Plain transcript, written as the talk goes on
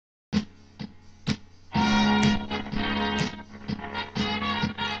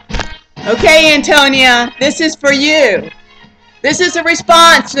Okay, Antonia, this is for you. This is a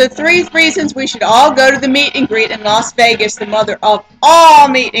response to the 3 reasons we should all go to the meet and greet in Las Vegas, the mother of all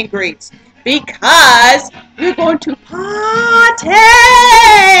meet and greets. Because we're going to party!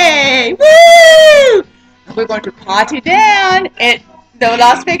 Woo! We're going to party down at the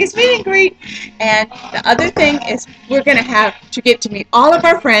Las Vegas meet and greet. And the other thing is we're going to have to get to meet all of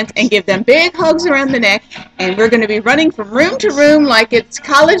our friends and give them big hugs around the neck. And we're going to be running from room to room like it's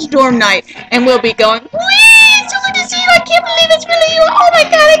college dorm night. And we'll be going, whee! So good to see you. I can't believe it's really you. Oh my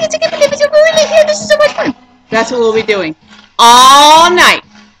God, I can't believe it's really here. This is so much fun. That's what we'll be doing all night.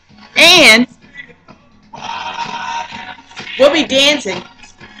 And we'll be dancing.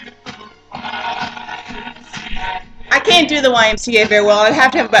 I can't do the YMCA very well. I'd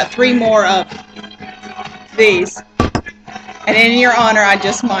have to have about 3 more of these. And in your honor, I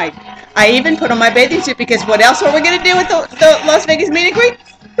just might. I even put on my bathing suit because what else are we going to do with the Las Vegas meet and greet?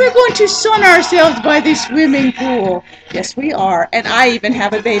 We're going to sun ourselves by the swimming pool. Yes, we are. And I even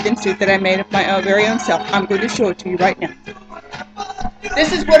have a bathing suit that I made of my very own self. I'm going to show it to you right now.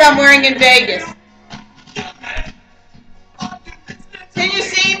 This is what I'm wearing in Vegas. Can you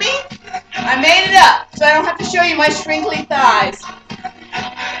see me? I made it up, so I don't have to show you my shrinkly thighs.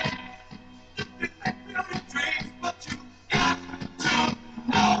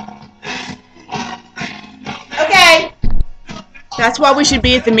 Okay. That's why we should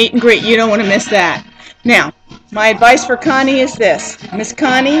be at the meet and greet. You don't want to miss that. Now, my advice for Connie is this. Miss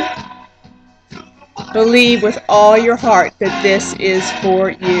Connie, believe with all your heart that this is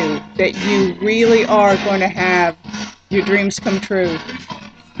for you. That you really are going to have your dreams come true.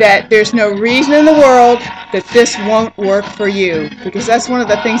 That there's no reason in the world that this won't work for you. Because that's one of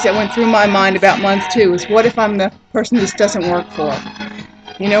the things that went through my mind about month 2 is what if I'm the person this doesn't work for?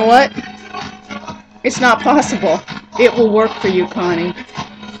 You know what? It's not possible. It will work for you, Connie.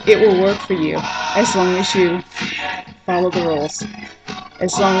 It will work for you as long as you follow the rules.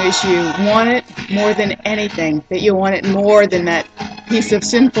 As long as you want it more than anything. That you want it more than that piece of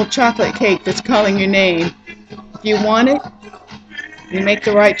sinful chocolate cake that's calling your name. If you want it, you make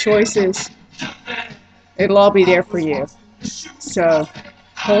the right choices, it'll all be there for you. So,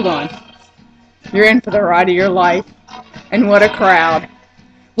 hold on. You're in for the ride of your life. And what a crowd.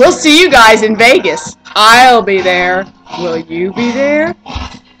 We'll see you guys in Vegas. I'll be there. Will you be there?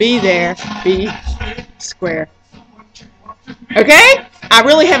 Be there. Be square. Okay? I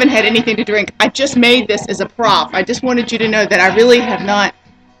really haven't had anything to drink. I just made this as a prop. I just wanted you to know that I really have not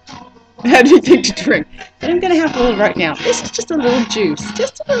had anything to drink. But I'm going to have a little right now. This is just a little juice.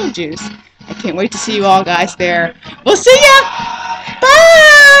 Just a little juice. I can't wait to see you all guys there. We'll see ya!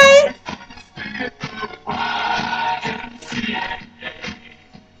 Bye!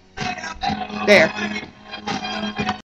 There.